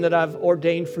person that I've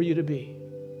ordained for you to be.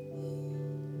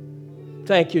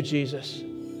 Thank you, Jesus.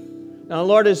 Now,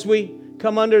 Lord, as we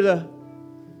come under the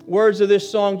words of this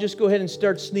song, just go ahead and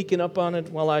start sneaking up on it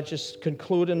while I just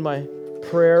conclude in my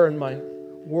prayer and my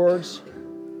words.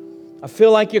 I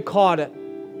feel like you caught it.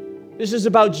 This is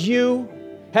about you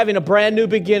having a brand new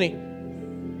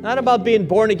beginning. Not about being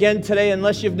born again today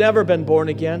unless you've never been born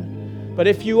again. But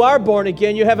if you are born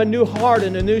again, you have a new heart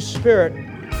and a new spirit.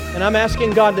 And I'm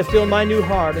asking God to fill my new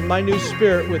heart and my new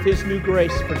spirit with His new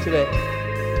grace for today.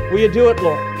 Will you do it,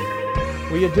 Lord?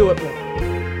 Will you do it, Lord?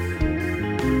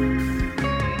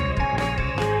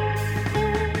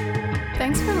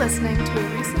 Thanks for listening to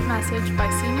a recent message by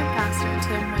Senior Pastor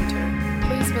Tim Winter.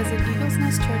 Please visit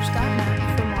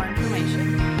eaglesnestchurch.net for more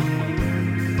information.